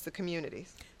strengthens the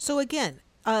communities. So again,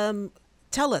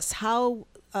 tell us how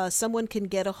someone can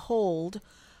get a hold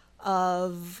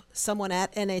of someone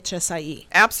at NHSIE.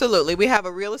 Absolutely. We have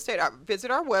a real estate, visit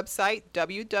our website,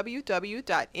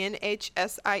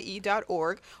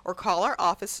 www.nhsie.org, or call our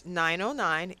office,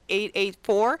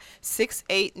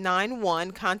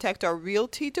 909-884-6891. Contact our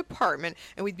realty department,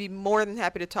 and we'd be more than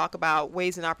happy to talk about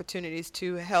ways and opportunities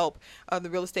to help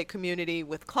the real estate community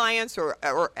with clients or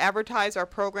advertise our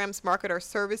programs, market our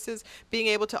services. Being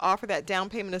able to offer that down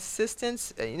payment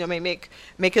assistance, may make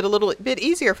it a little bit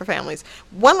easier for families.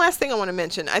 One last thing I want to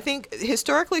mention. I think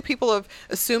historically people have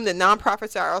assumed that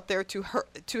nonprofits are out there to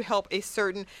help a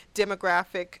certain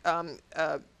demographic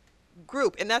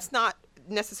group, and that's not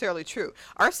necessarily true.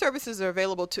 Our services are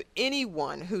available to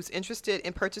anyone who's interested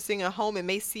in purchasing a home and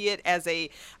may see it as a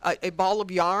ball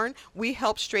of yarn. We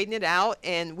help straighten it out,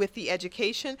 and with the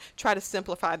education, try to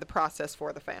simplify the process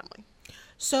for the family.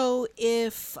 So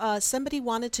if somebody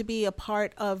wanted to be a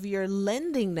part of your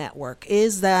lending network,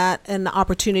 is that an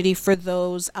opportunity for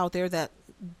those out there that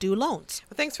do loans?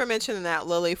 Well, thanks for mentioning that,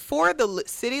 Lily. For the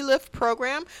City Lift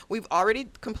program, we've already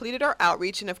completed our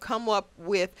outreach and have come up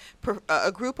with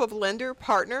a group of lender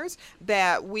partners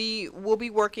that we will be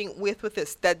working with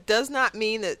this. That does not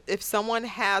mean that if someone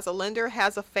has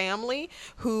a family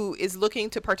who is looking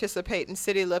to participate in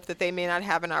City Lift, that they may not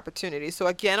have an opportunity. So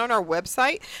again, on our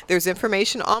website, there's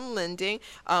information on lending.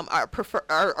 Our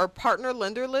partner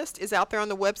lender list is out there on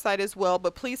the website as well,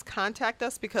 but please contact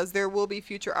us because there will be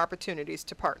future opportunities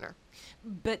to partner.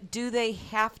 But do they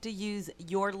have to use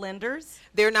your lenders?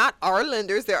 They're not our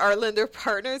lenders. They're our lender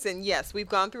partners. And yes, we've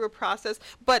gone through a process.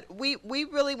 But we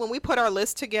really, when we put our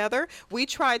list together, we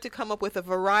tried to come up with a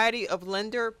variety of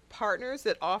lender partners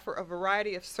that offer a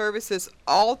variety of services,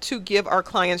 all to give our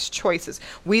clients choices.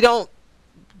 We don't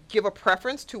give a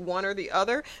preference to one or the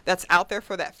other. That's out there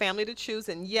for that family to choose.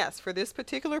 And yes, for this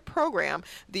particular program,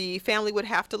 the family would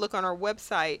have to look on our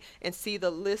website and see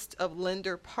the list of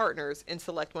lender partners and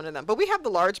select one of them. But we have the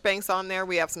large banks on there.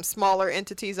 We have some smaller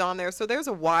entities on there. So there's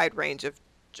a wide range of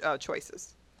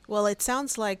choices. Well, it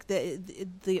sounds like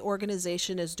the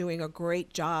organization is doing a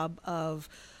great job of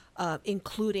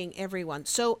including everyone.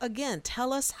 So again,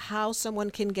 tell us how someone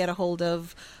can get a hold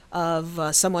of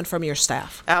of someone from your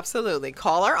staff. Absolutely.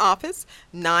 Call our office,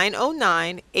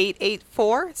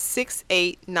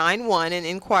 909-884-6891, and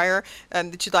inquire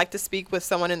that you'd like to speak with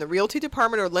someone in the realty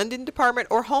department or lending department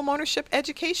or homeownership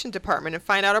education department and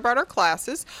find out about our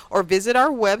classes, or visit our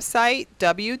website,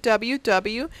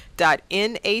 www.NHSIE.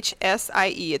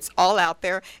 It's all out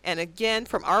there. And again,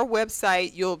 from our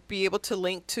website, you'll be able to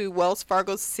link to Wells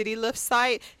Fargo's City Lift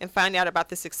site and find out about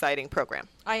this exciting program.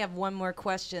 I have one more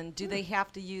question. Do they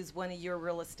have to use one of your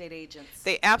real estate agents?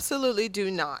 They absolutely do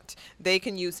not. They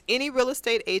can use any real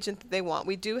estate agent that they want.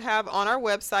 We do have on our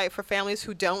website, for families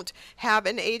who don't have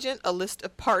an agent, a list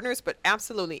of partners, but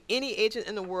absolutely any agent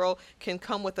in the world can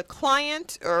come with a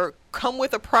client or come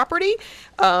with a property,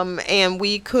 and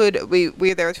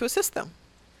we're there to assist them.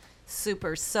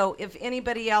 Super. So if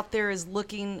anybody out there is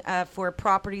looking for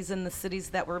properties in the cities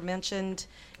that were mentioned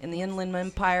in the Inland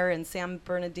Empire and San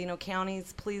Bernardino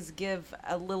counties, please give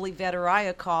Lily Vett or I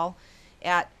a call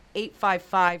at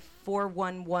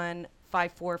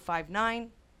 855-411-5459.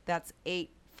 That's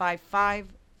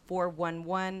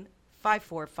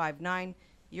 855-411-5459.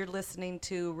 You're listening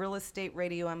to Real Estate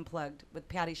Radio Unplugged with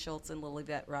Patty Schultz and Lily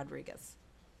Vett Rodriguez.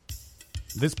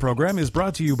 This program is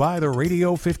brought to you by the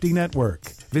Radio 50 Network.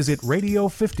 Visit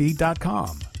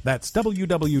radio50.com. That's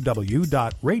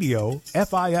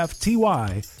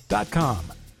www.radio50.com.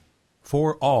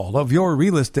 For all of your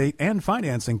real estate and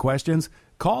financing questions,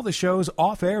 call the show's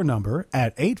off-air number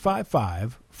at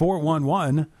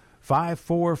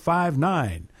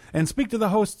 855-411-5459 and speak to the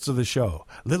hosts of the show,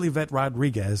 Lily Vett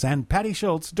Rodriguez and Patty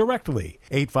Schultz, directly,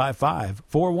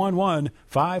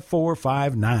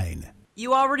 855-411-5459.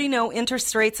 You already know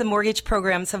interest rates and mortgage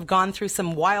programs have gone through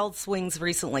some wild swings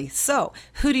recently. So,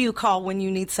 who do you call when you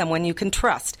need someone you can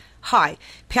trust? Hi,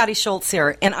 Patty Schultz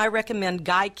here, and I recommend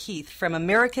Guy Keith from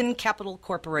American Capital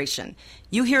Corporation.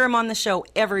 You hear him on the show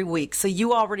every week, so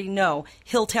you already know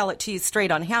he'll tell it to you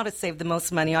straight on how to save the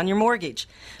most money on your mortgage.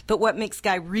 But what makes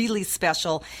Guy really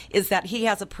special is that he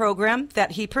has a program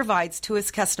that he provides to his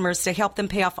customers to help them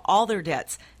pay off all their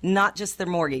debts, not just their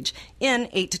mortgage, in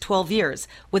 8 to 12 years,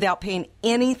 without paying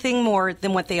anything more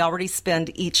than what they already spend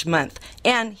each month.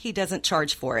 And he doesn't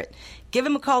charge for it. Give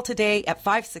him a call today at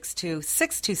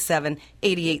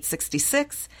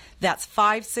 562-627-8866. That's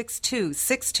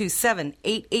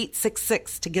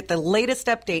 562-627-8866 to get the latest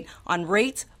update on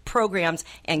rates, programs,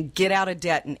 and get out of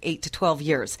debt in 8 to 12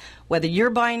 years. Whether you're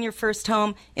buying your first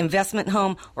home, investment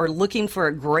home, or looking for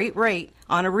a great rate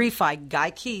on a refi,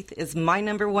 Guy Keith is my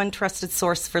number one trusted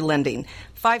source for lending.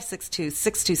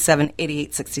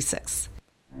 562-627-8866.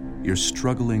 You're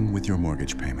struggling with your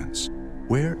mortgage payments.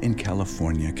 Where in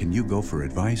California can you go for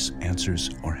advice, answers,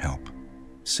 or help?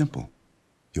 Simple.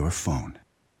 Your phone.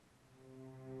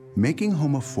 Making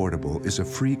Home Affordable is a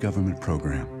free government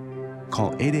program.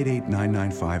 Call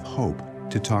 888-995-HOPE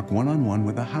to talk one-on-one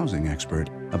with a housing expert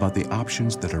about the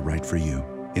options that are right for you.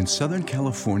 In Southern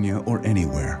California or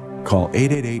anywhere, call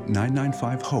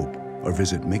 888-995-HOPE or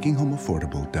visit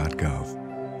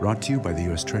makinghomeaffordable.gov. Brought to you by the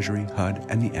U.S. Treasury, HUD,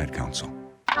 and the Ad Council.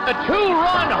 A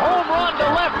two-run home run to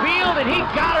left field, and he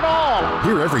got it all.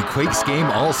 Hear every Quakes game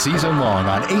all season long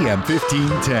on AM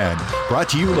 1510. Brought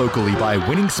to you locally by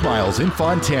Winning Smiles in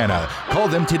Fontana. Call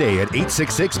them today at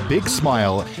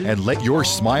 866-BIG-SMILE and let your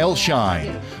smile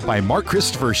shine. By Mark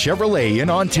Christopher Chevrolet in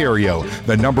Ontario,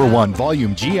 the #1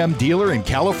 volume GM dealer in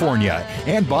California.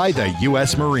 And by the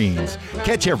U.S. Marines.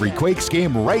 Catch every Quakes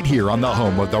game right here on the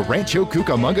home of the Rancho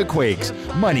Cucamonga Quakes.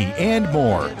 Money and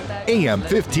more. AM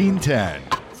 1510.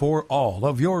 For all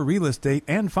of your real estate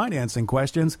and financing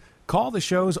questions, call the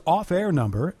show's off-air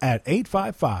number at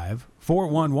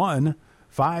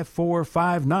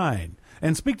 855-411-5459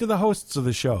 and speak to the hosts of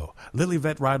the show, Lily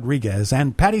Vett Rodriguez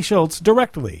and Patty Schultz,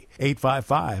 directly,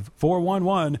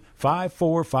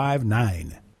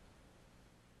 855-411-5459.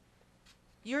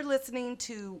 You're listening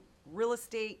to Real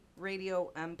Estate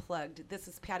Radio Unplugged. This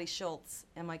is Patty Schultz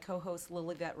and my co-host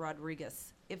Lily Vett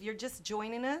Rodriguez. If you're just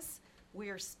joining us, we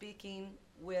are speaking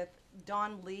with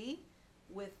Don Lee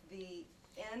with the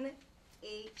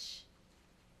NHSIE,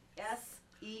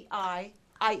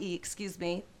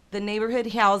 the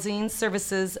Neighborhood Housing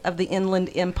Services of the Inland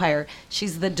Empire.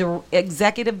 She's the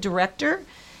executive director,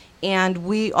 and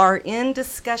we are in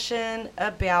discussion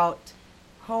about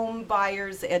home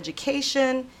buyers'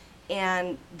 education,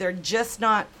 and they're just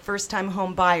not first-time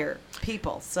home buyer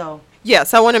people. So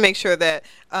Yes, I want to make sure that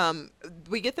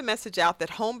we get the message out that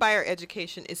home buyer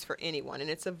education is for anyone, and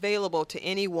it's available to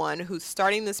anyone who's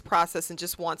starting this process and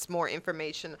just wants more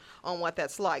information on what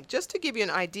that's like. Just to give you an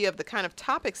idea of the kind of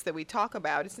topics that we talk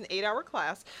about, it's an 8-hour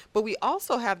class, but we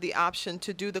also have the option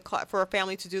to do the for a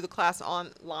family to do the class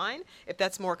online if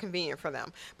that's more convenient for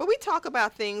them. But we talk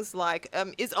about things like,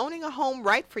 is owning a home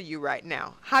right for you right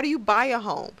now? How do you buy a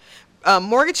home?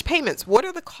 Mortgage payments, what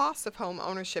are the costs of home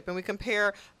ownership? And we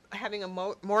compare having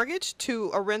a mortgage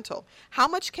to a rental. How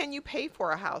much can you pay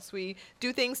for a house? We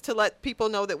do things to let people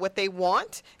know that what they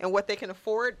want and what they can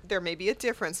afford, there may be a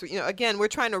difference. You know, again, we're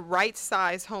trying to right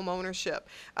size home ownership.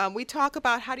 We talk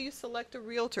about how do you select a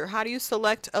realtor? How do you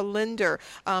select a lender?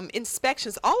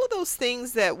 Inspections, all of those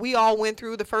things that we all went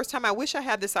through the first time. I wish I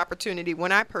had this opportunity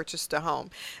when I purchased a home.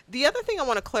 The other thing I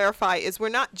want to clarify is we're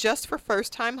not just for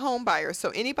first-time home buyers. So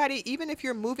anybody, even if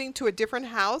you're moving to a different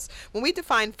house, when we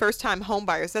define first-time home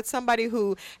buyers, that's somebody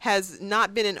who has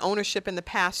not been in ownership in the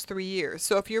past 3 years.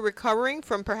 So if you're recovering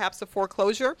from perhaps a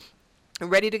foreclosure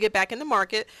and ready to get back in the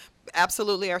market,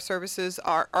 absolutely our services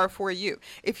are for you.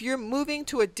 If you're moving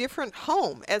to a different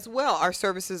home as well, our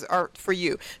services are for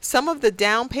you. Some of the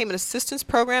down payment assistance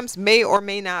programs may or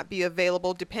may not be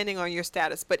available depending on your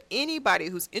status, but anybody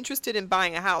who's interested in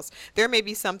buying a house, there may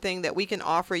be something that we can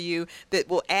offer you that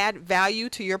will add value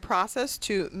to your process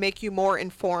to make you more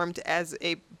informed as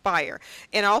a buyer.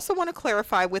 And I also want to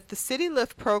clarify with the City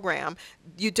Lift program,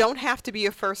 you don't have to be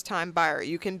a first-time buyer.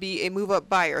 You can be a move-up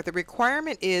buyer. The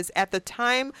requirement is at the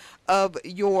time of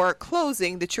your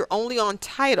closing that you're only on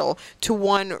title to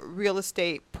one real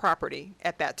estate property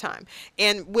at that time.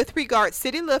 And with regard,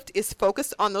 City Lift is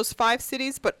focused on those 5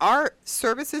 cities, but our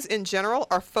services in general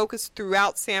are focused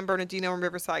throughout San Bernardino and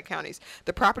Riverside counties.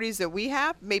 The properties that we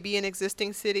have may be in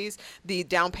existing cities. The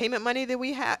down payment money that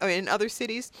we have in other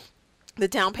cities, the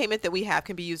down payment that we have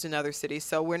can be used in other cities.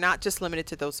 So we're not just limited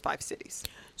to those 5 cities.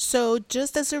 So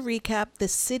just as a recap, the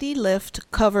City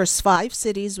Lift covers 5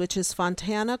 cities, which is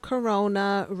Fontana,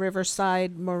 Corona,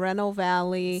 Riverside, Moreno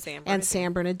Valley, and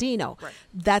San Bernardino. Right.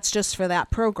 That's just for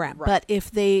that program. Right. But if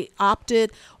they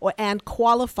opted and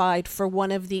qualified for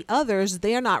one of the others,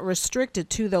 they're not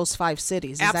restricted to those 5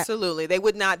 cities. Absolutely. They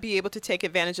would not be able to take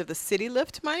advantage of the City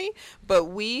Lift money, but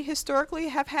we historically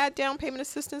have had down payment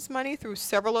assistance money through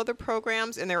several other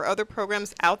programs, and there are other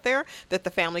programs out there that the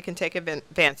family can take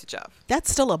advantage of.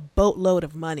 That's still a boatload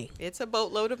of money. It's a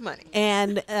boatload of money.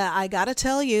 And I got to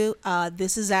tell you,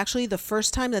 this is actually the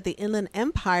first time that the Inland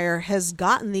Empire has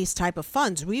gotten these type of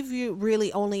funds. We've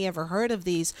really only ever heard of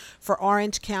these for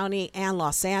Orange County and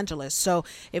Los Angeles. So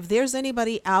if there's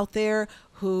anybody out there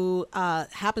who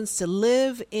happens to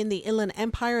live in the Inland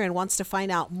Empire and wants to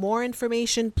find out more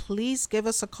information, please give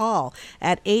us a call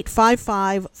at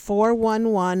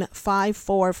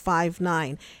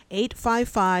 855-411-5459.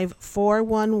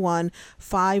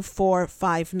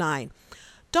 855-411-5459.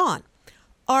 Dawn,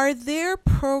 are there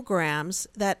programs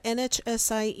that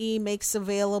NHSIE makes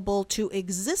available to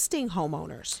existing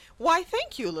homeowners? Why,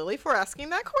 thank you, Lily, for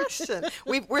asking that question.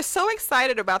 We're so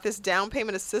excited about this down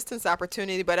payment assistance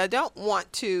opportunity, but I don't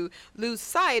want to lose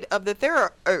sight of that there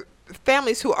are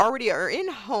families who already are in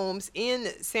homes in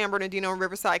San Bernardino and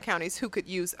Riverside counties who could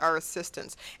use our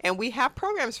assistance. And we have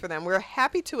programs for them. We're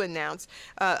happy to announce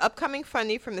upcoming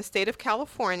funding from the state of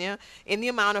California in the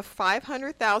amount of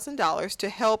 $500,000 to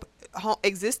help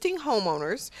existing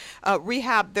homeowners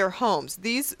rehab their homes.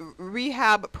 These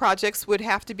rehab projects would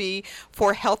have to be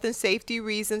for health and safety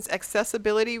reasons,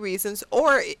 accessibility reasons,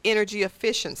 or energy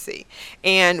efficiency.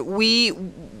 And we,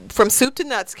 from soup to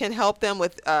nuts, can help them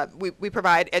with, we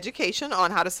provide education on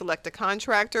how to select a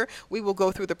contractor. We will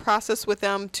go through the process with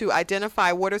them to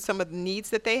identify what are some of the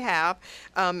needs that they have,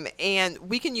 and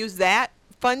we can use that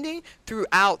funding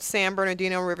throughout San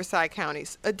Bernardino and Riverside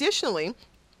counties. Additionally,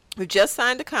 we've just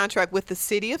signed a contract with the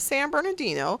city of San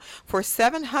Bernardino for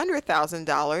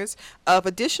 $700,000 of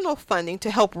additional funding to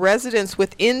help residents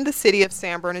within the city of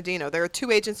San Bernardino. There are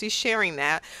 2 agencies sharing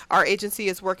that. Our agency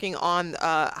is working on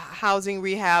housing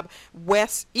rehab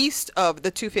east of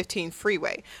the 215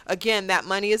 freeway. Again, that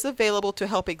money is available to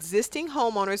help existing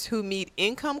homeowners who meet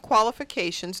income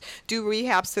qualifications do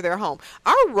rehabs to their home.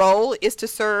 Our role is to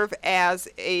serve as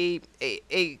a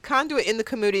conduit in the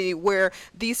community where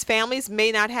these families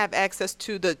may not have access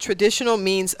to the traditional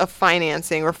means of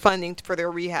financing or funding for their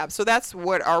rehab. So that's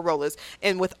what our role is.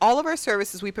 And with all of our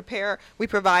services, we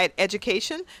provide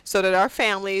education so that our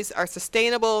families are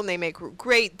sustainable and they make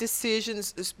great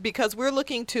decisions, because we're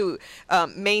looking to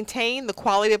maintain the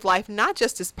quality of life, not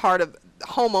just as part of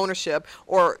home ownership,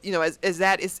 or as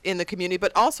that is in the community,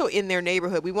 but also in their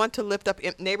neighborhood. We want to lift up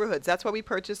neighborhoods. That's why we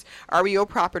purchase REO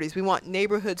properties. We want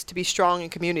neighborhoods to be strong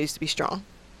and communities to be strong.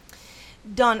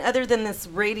 Dawn, other than this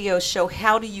radio show,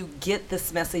 how do you get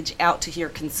this message out to your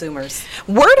consumers?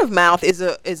 Word of mouth is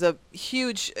a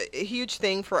huge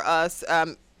thing for us.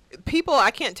 People,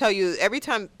 I can't tell you, every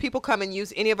time people come and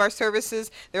use any of our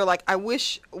services, they're like, I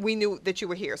wish we knew that you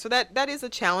were here. So that is a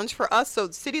challenge for us.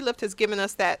 So City Lift has given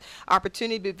us that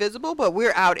opportunity to be visible, but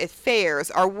we're out at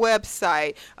fairs, our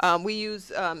website. We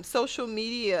use social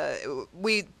media.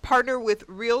 We partner with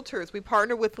realtors. We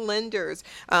partner with lenders,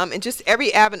 and just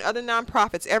every avenue, other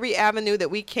nonprofits, every avenue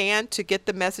that we can to get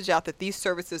the message out that these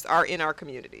services are in our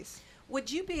communities.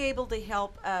 Would you be able to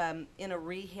help in a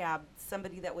rehab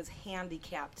somebody that was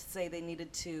handicapped, say they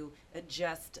needed to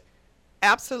adjust?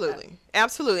 Absolutely.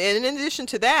 Absolutely. And in addition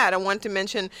to that, I want to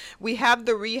mention we have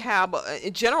the rehab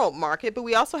general market, but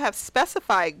we also have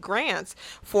specified grants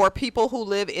for people who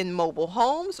live in mobile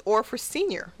homes or for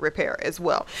senior repair as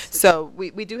well. So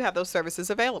we do have those services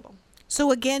available.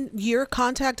 So again, your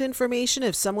contact information,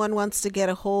 if someone wants to get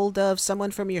a hold of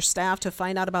someone from your staff to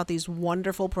find out about these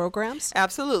wonderful programs?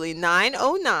 Absolutely.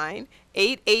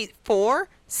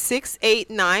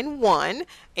 909-884-6891.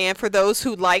 And for those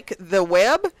who like the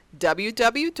web,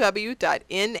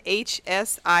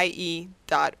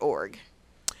 www.nhsie.org.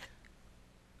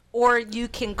 Or you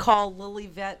can call Lily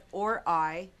Vett or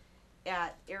I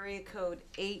at area code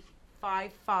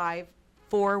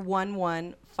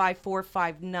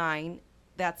 855-411-5459.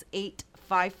 That's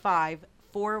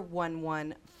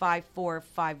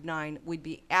 855-411-5459. We'd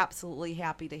be absolutely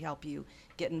happy to help you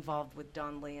get involved with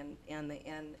Don Lee and the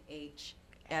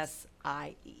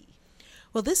NHSIE.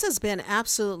 Well, this has been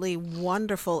absolutely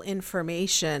wonderful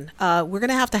information. We're going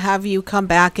to have you come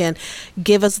back and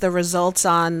give us the results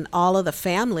on all of the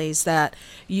families that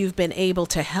you've been able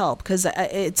to help, because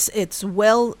it's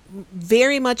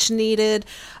very much needed.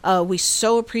 We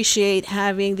so appreciate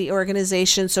having the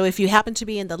organization. So if you happen to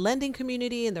be in the lending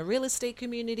community, in the real estate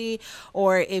community,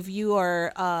 or if you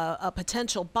are a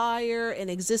potential buyer, an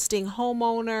existing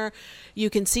homeowner, you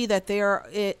can see that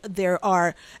there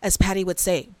are, as Patty would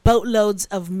say, boatloads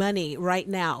of money right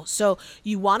now. So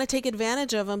you want to take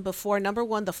advantage of them before, number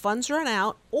one, the funds run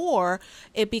out, or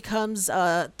it becomes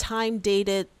a time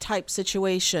dated type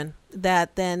situation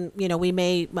that then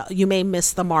you may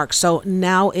miss the mark. So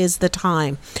now is the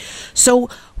time. So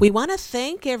we want to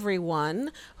thank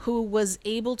everyone who was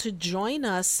able to join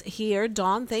us here.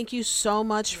 Dawn, thank you so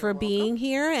much for being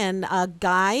here, and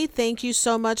Guy, thank you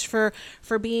so much for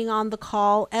being on the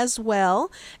call as well.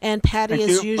 And Patty,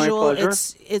 as usual,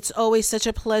 it's always such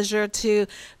a pleasure to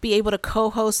be able to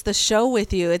co-host the show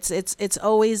with you. It's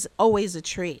always a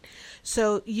treat.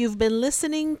 So you've been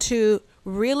listening to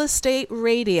Real Estate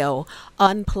Radio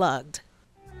Unplugged.